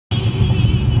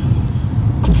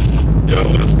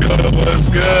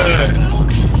good?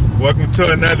 Welcome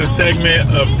to another segment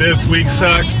of This Week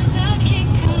Sucks.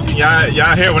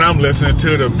 Y'all hear what I'm listening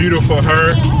to, the beautiful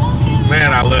Her.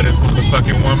 Man, I love this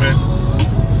motherfucking woman.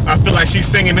 I feel like she's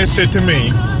singing this shit to me.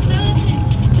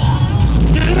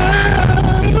 Get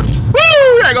up.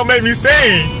 Woo! That gonna make me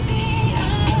sing.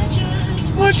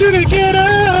 Want you to get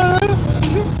up.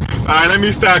 Alright, let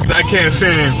me stop because I can't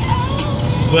sing.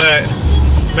 But,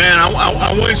 man,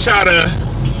 I want y'all to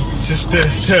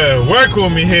work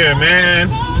with me here, man.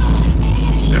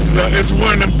 This is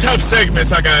one of them tough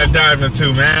segments I gotta dive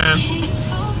into, man.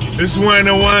 This is one of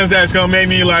the ones that's gonna make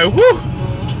me like, whoo.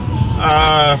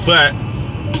 But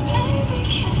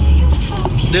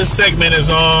this segment is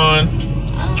on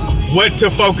what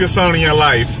to focus on in your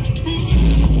life,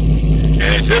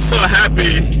 and it just so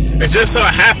happens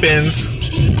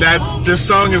that this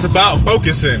song is about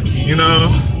focusing. You know,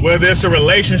 whether it's a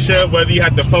relationship, whether you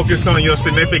have to focus on your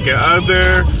significant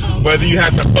other, whether you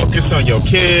have to focus on your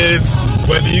kids,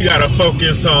 whether you got to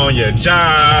focus on your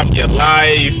job, your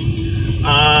life.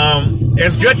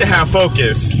 It's good to have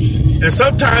focus, and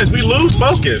sometimes we lose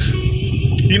focus.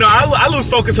 You know, I lose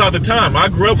focus all the time. I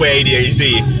grew up with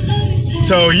ADHD.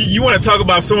 So you want to talk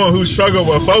about someone who struggled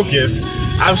with focus?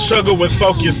 I've struggled with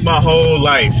focus my whole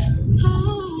life.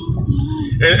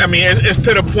 I mean, it's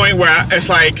to the point where it's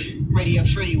like Radio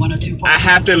Free 102. I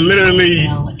have to literally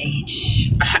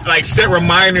like set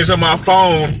reminders on my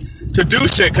phone to do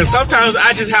shit, because sometimes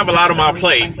I just have a lot on my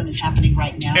plate.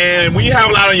 And when you have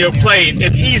a lot on your plate,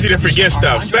 it's easy to forget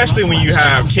stuff, especially when you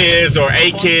have kids or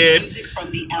a kid.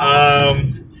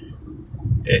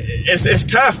 It's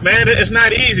tough, man. It's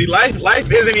not easy.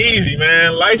 Life isn't easy,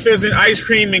 man. Life isn't ice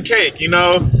cream and cake, you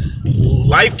know.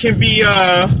 Life can be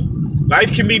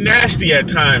nasty at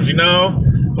times, you know.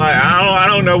 Like I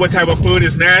don't know what type of food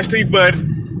is nasty, but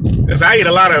because I eat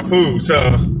a lot of food, so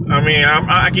I mean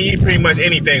I can eat pretty much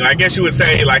anything. I guess you would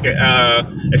say like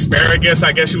asparagus.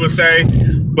 I guess you would say,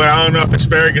 but I don't know if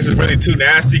asparagus is really too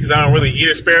nasty because I don't really eat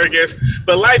asparagus.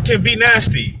 But life can be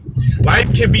nasty.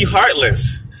 Life can be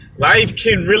heartless. Life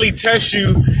can really test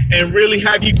you and really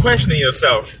have you questioning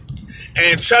yourself.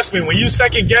 And trust me, when you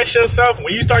second guess yourself,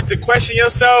 when you start to question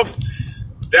yourself,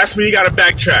 that's when you got to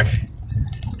backtrack.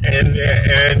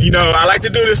 And you know, I like to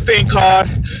do this thing called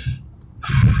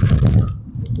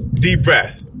deep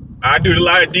breath. I do a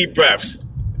lot of deep breaths.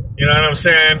 You know what I'm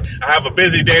saying? I have a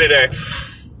busy day today.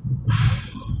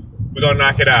 We're going to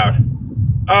knock it out.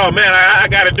 Oh man, I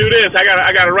got to do this. I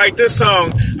got to write this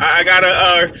song. I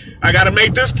got to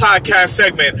make this podcast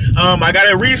segment. I got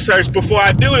to research before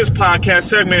I do this podcast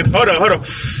segment. Hold on.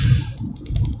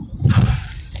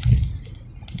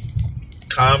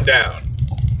 Calm down.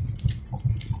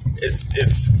 It's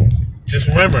just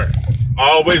remember,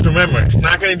 always remember, it's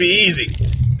not going to be easy,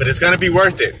 but it's going to be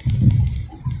worth it.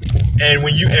 And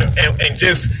when you and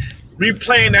just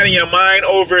replaying that in your mind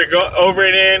over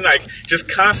and in, like just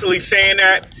constantly saying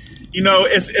that, you know,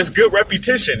 it's good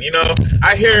repetition. You know,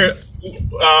 I hear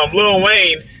Lil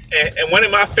Wayne, and one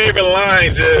of my favorite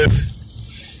lines is,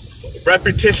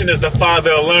 repetition is the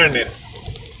father of learning.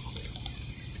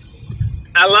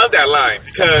 I love that line,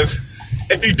 because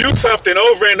if you do something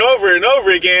over and over and over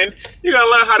again, you're going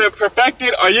to learn how to perfect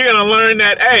it, or you're going to learn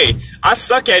that, hey, I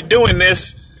suck at doing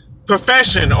this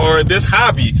profession or this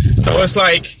hobby. So it's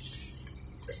like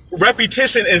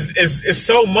repetition is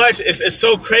so much. It's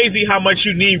so crazy how much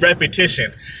you need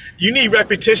repetition. You need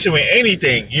repetition with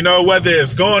anything, you know, whether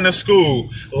it's going to school,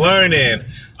 learning,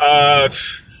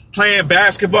 playing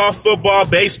basketball, football,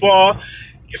 baseball.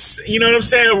 You know what I'm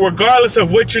saying? Regardless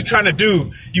of what you're trying to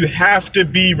do, you have to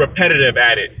be repetitive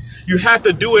at it. You have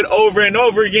to do it over and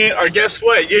over again, or guess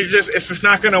what? It's just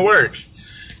not going to work.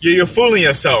 You're fooling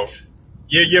yourself.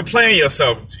 You're playing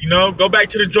yourself. You know, go back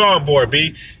to the drawing board,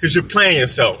 B, because you're playing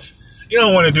yourself. You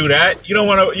don't want to do that. You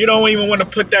don't even want to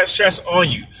put that stress on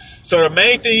you. So the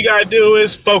main thing you got to do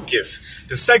is focus.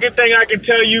 The second thing I can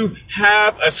tell you,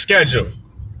 have a schedule.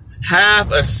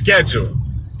 Have a schedule.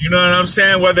 You know what I'm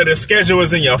saying? Whether the schedule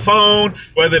is in your phone,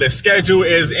 whether the schedule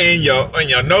is in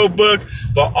your notebook,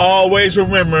 but always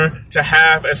remember to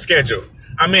have a schedule.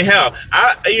 I mean, hell,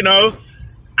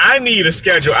 I need a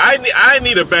schedule. I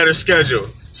need a better schedule.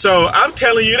 So I'm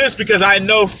telling you this because I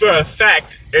know for a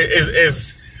fact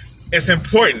it's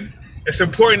important. It's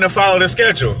important to follow the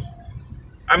schedule.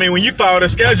 I mean, when you follow the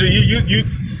schedule,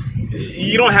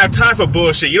 you don't have time for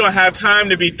bullshit. You don't have time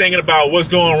to be thinking about what's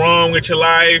going wrong with your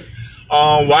life.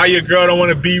 Why your girl don't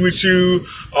want to be with you,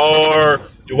 or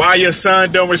why your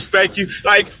son don't respect you.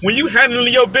 Like, when you handle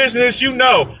your business, you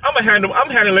know, I'm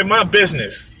handling my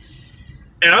business.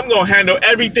 And I'm going to handle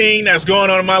everything that's going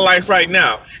on in my life right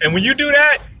now. And when you do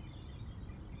that,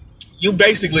 you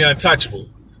basically untouchable.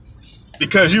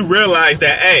 Because you realize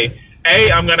that,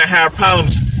 I'm going to have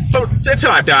problems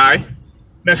until I die,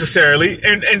 necessarily.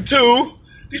 And two,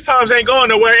 these problems ain't going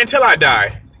nowhere until I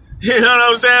die. You know what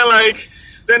I'm saying? Like,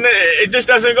 then it just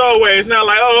doesn't go away. It's not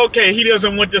like, oh, okay, he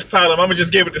doesn't want this problem, I'm going to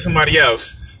just give it to somebody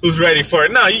else who's ready for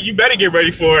it. No, you better get ready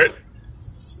for it,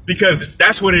 because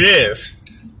that's what it is.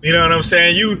 You know what I'm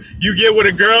saying? You get with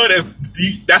a girl,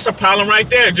 that's a problem right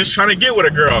there, just trying to get with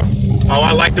a girl. Oh,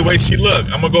 I like the way she look.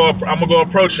 I'm gonna go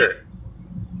approach her.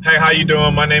 Hey, how you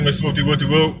doing? My name is Whoopty Whoopty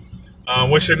Whoop.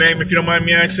 What's your name, if you don't mind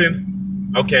me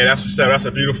asking? Okay, that's what's up. That's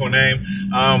a beautiful name.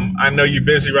 I know you're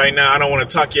busy right now. I don't want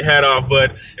to talk your head off,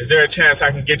 but is there a chance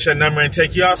I can get your number and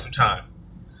take you out sometime?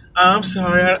 I'm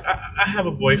sorry, I have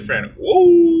a boyfriend.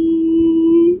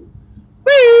 Woo!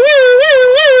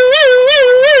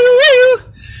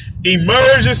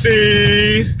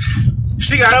 Emergency!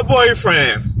 She got a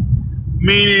boyfriend.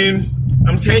 Meaning,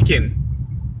 I'm taken.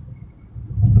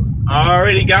 I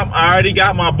already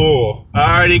got my bull.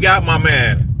 I already got my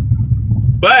man.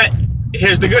 But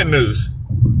here's the good news.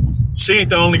 She ain't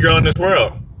the only girl in this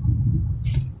world.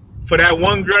 For that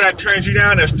one girl that turns you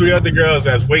down, there's 3 other girls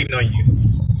that's waiting on you.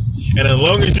 And as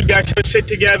long as you got your shit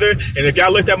together, and if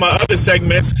y'all looked at my other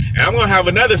segments, and I'm going to have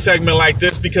another segment like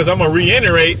this because I'm going to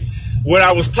reiterate what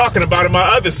I was talking about in my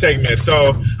other segment.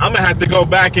 So I'm going to have to go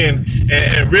back and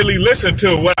really listen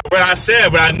to what I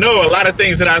said. But I know a lot of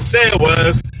things that I said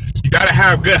was, you got to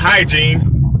have good hygiene,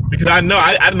 because I know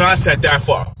I said that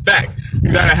for a fact.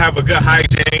 You got to have a good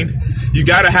hygiene. You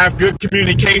got to have good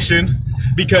communication,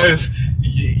 because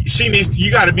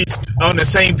you got to be on the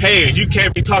same page. You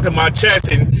can't be talking about chess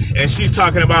and she's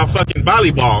talking about fucking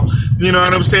volleyball. You know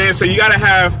what I'm saying? So you got to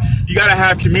have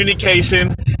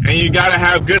communication, and you got to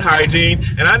have good hygiene.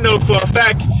 And I know for a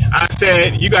fact, I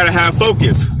said you got to have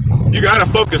focus. You got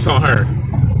to focus on her.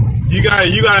 You got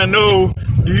to know,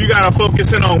 you got to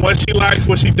focus in on what she likes,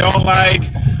 what she don't like,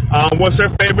 what's her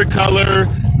favorite color,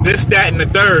 this, that, and the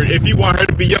third. If you want her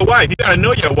to be your wife, you got to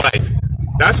know your wife.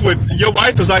 That's what, your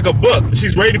wife is like a book.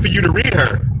 She's waiting for you to read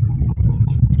her.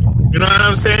 You know what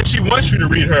I'm saying? She wants you to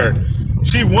read her.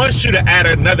 She wants you to add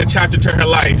another chapter to her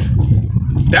life.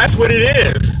 That's what it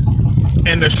is.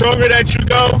 And the stronger that you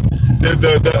go,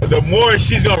 the more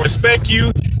she's gonna respect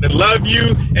you, to love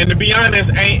you, and to be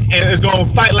honest, is gonna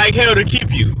fight like hell to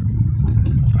keep you.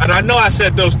 And I know I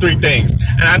said those 3 things.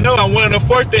 And I know one of the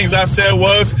 4th things I said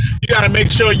was, you gotta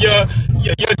make sure your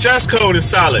dress code is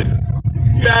solid.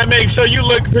 You gotta make sure you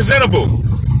look presentable.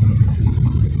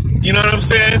 You know what I'm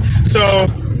saying? So,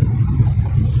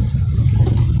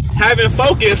 having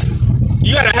focus,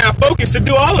 you gotta have focus to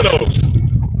do all of those.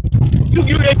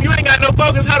 If you ain't got no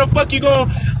focus, how the fuck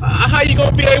how you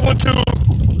gonna be able to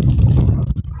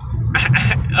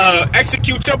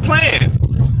execute your plan?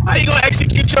 How you gonna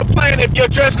execute your plan if your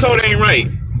dress code ain't right?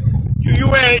 You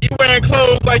wearing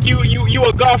clothes like you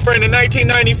a golfer in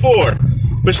 1994,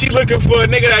 but she looking for a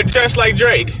nigga that dressed like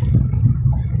Drake,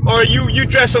 or you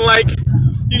dressing like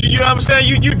you know what I'm saying?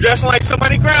 You dressing like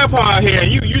somebody grandpa out here.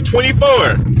 You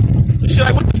 24. She's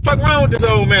like, what the fuck wrong with this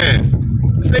old man?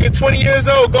 This nigga 20 years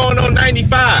old going on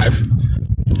 95.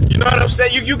 You know what I'm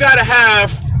saying? You gotta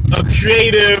have a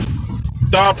creative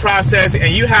thought process, and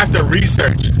you have to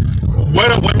research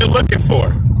what are women looking for,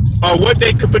 or what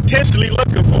they could potentially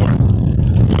looking for.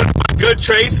 What are my good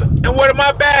traits and what are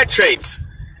my bad traits?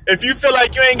 If you feel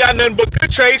like you ain't got nothing but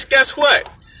good traits, guess what?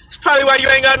 It's probably why you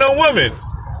ain't got no woman.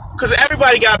 Because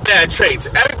everybody got bad traits.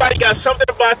 Everybody got something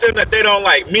about them that they don't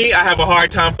like. Me, I have a hard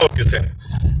time focusing.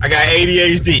 I got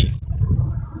ADHD.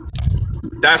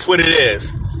 That's what it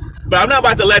is. But I'm not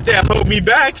about to let that hold me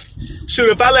back. Shoot,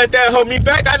 if I let that hold me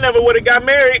back, I never would have got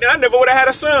married, and I never would have had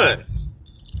a son.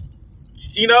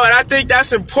 You know, and I think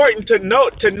that's important to know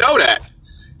that.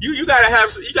 You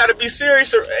gotta be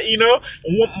serious. You know,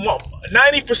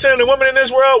 90% of the women in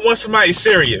this world want somebody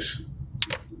serious.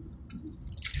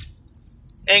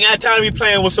 Ain't got time to be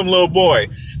playing with some little boy.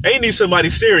 They need somebody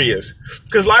serious,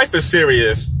 because life is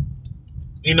serious.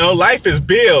 You know, life is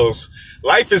bills.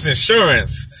 Life is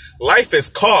insurance. Life is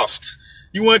cost.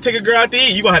 You want to take a girl out to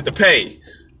eat, you're going to have to pay.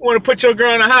 You want to put your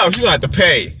girl in the house, you're going to have to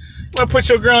pay. You want to put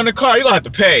your girl in the car, you're going to have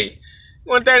to pay. You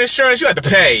want that insurance, you have to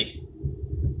pay.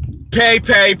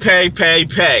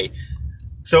 Pay.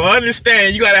 So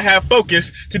understand, you got to have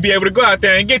focus to be able to go out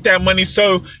there and get that money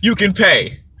so you can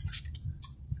pay.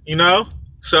 You know?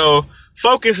 So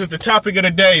focus is the topic of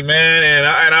the day, man.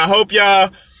 And I hope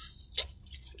y'all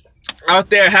out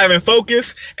there having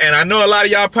focus. And I know a lot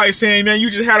of y'all probably saying, man, you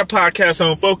just had a podcast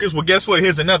on focus. Well, guess what?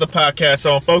 Here's another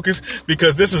podcast on focus,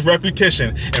 because this is repetition,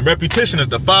 and repetition is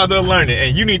the father of learning,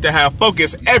 and you need to have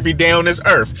focus every day on this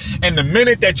earth. And the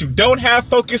minute that you don't have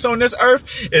focus on this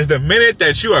earth is the minute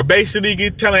that you are basically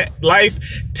telling life,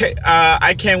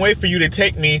 I can't wait for you to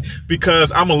take me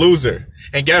because I'm a loser.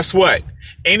 And guess what?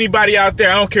 Anybody out there,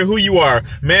 I don't care who you are,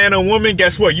 man or woman,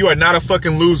 guess what? You are not a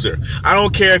fucking loser. I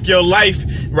don't care if your life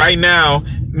right now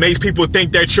makes people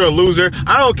think that you're a loser.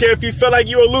 I don't care if you feel like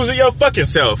you're a loser your fucking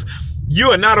self. You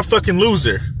are not a fucking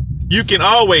loser. You can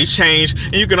always change,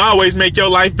 and you can always make your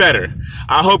life better.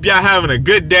 I hope y'all having a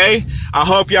good day. I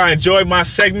hope y'all enjoyed my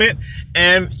segment,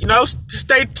 and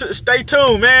stay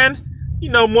tuned, man.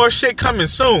 More shit coming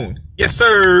soon. Yes,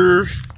 sir.